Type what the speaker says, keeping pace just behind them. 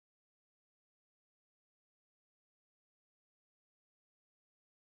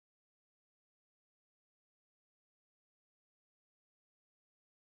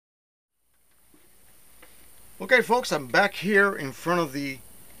Okay folks, I'm back here in front of the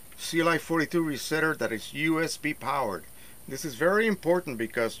CLI 42 resetter that is USB powered. This is very important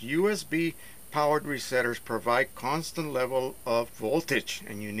because USB powered resetters provide constant level of voltage,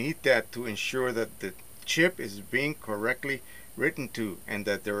 and you need that to ensure that the chip is being correctly written to and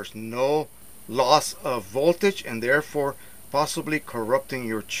that there is no loss of voltage and therefore possibly corrupting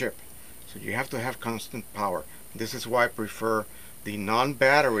your chip. So you have to have constant power. This is why I prefer the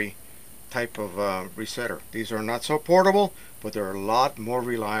non-battery type of resetter. These are not so portable, but they're a lot more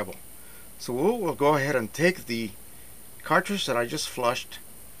reliable. So we'll go ahead and take the cartridge that I just flushed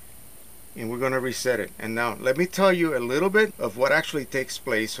and we're going to reset it. And now let me tell you a little bit of what actually takes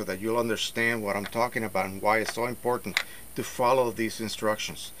place so that you'll understand what I'm talking about and why it's so important to follow these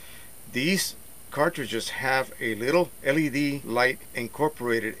instructions. These cartridges have a little LED light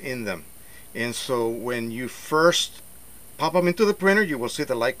incorporated in them, and so when you first pop them into the printer, you will see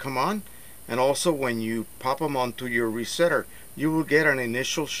the light come on, and also when you pop them onto your resetter, you will get an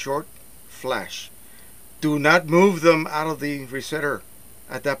initial short flash. Do not move them out of the resetter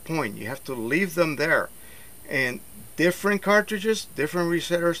at that point. You have to leave them there. And different cartridges, different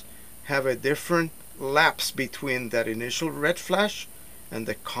resetters have a different lapse between that initial red flash and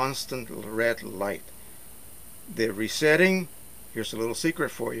the constant red light. The resetting, here's a little secret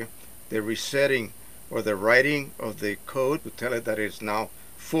for you, the resetting or the writing of the code to tell it that it's now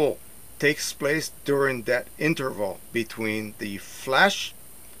full takes place during that interval between the flash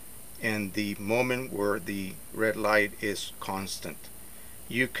and the moment where the red light is constant.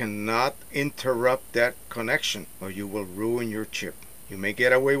 You cannot interrupt that connection or you will ruin your chip. You may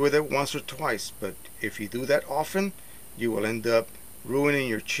get away with it once or twice, but if you do that often, you will end up ruining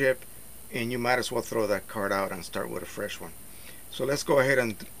your chip, and you might as well throw that card out and start with a fresh one. So let's go ahead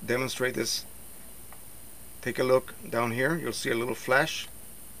and demonstrate this. Take a look down here. You'll see a little flash.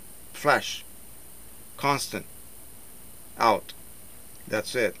 Flash. Constant. Out.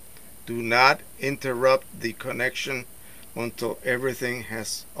 That's it. Do not interrupt the connection until everything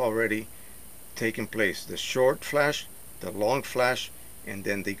has already taken place. The short flash, the long flash, and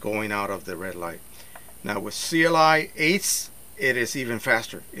then the going out of the red light. Now with CLI 8s, it is even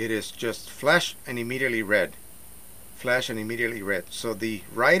faster. It is just flash and immediately red. Flash and immediately red. So the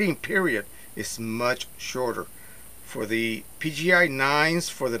writing period is much shorter. For the PGI 9s,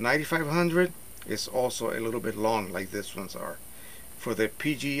 for the 9500, it's also a little bit long like these ones are. For the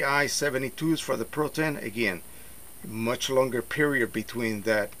PGI 72s, for the Pro 10, again, much longer period between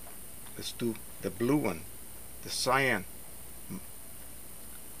that. Let's do the blue one, the cyan.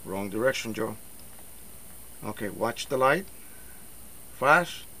 Wrong direction, Joe. Okay, watch the light.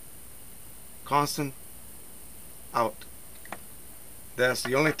 Flash, constant, out. That's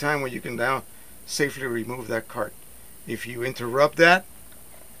the only time when you can now safely remove that cart. If you interrupt that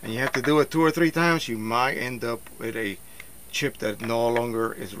and you have to do it 2 or 3 times, you might end up with a chip that no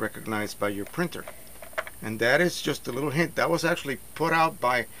longer is recognized by your printer. And that is just a little hint. That was actually put out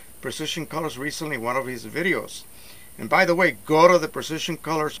by Precision Colors recently in one of his videos. And by the way, go to the Precision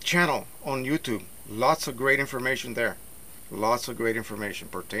Colors channel on YouTube. Lots of great information there. Lots of great information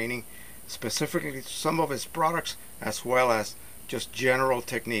pertaining specifically to some of his products as well as just general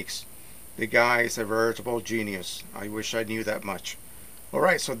techniques. The guy is a veritable genius. I wish I knew that much.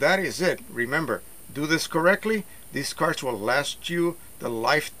 Alright, so that is it. Remember, do this correctly. These carts will last you the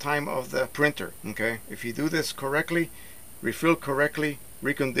lifetime of the printer. Okay, if you do this correctly, refill correctly,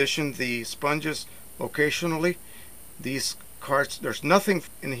 recondition the sponges occasionally, these carts, there's nothing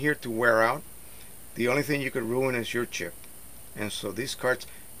in here to wear out. The only thing you could ruin is your chip. And so these carts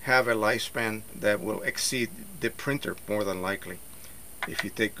have a lifespan that will exceed the printer more than likely if you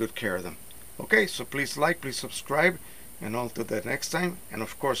take good care of them. Okay, so please like, please subscribe, and until the next time, and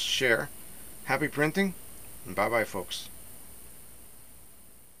of course share. Happy printing, and bye bye folks.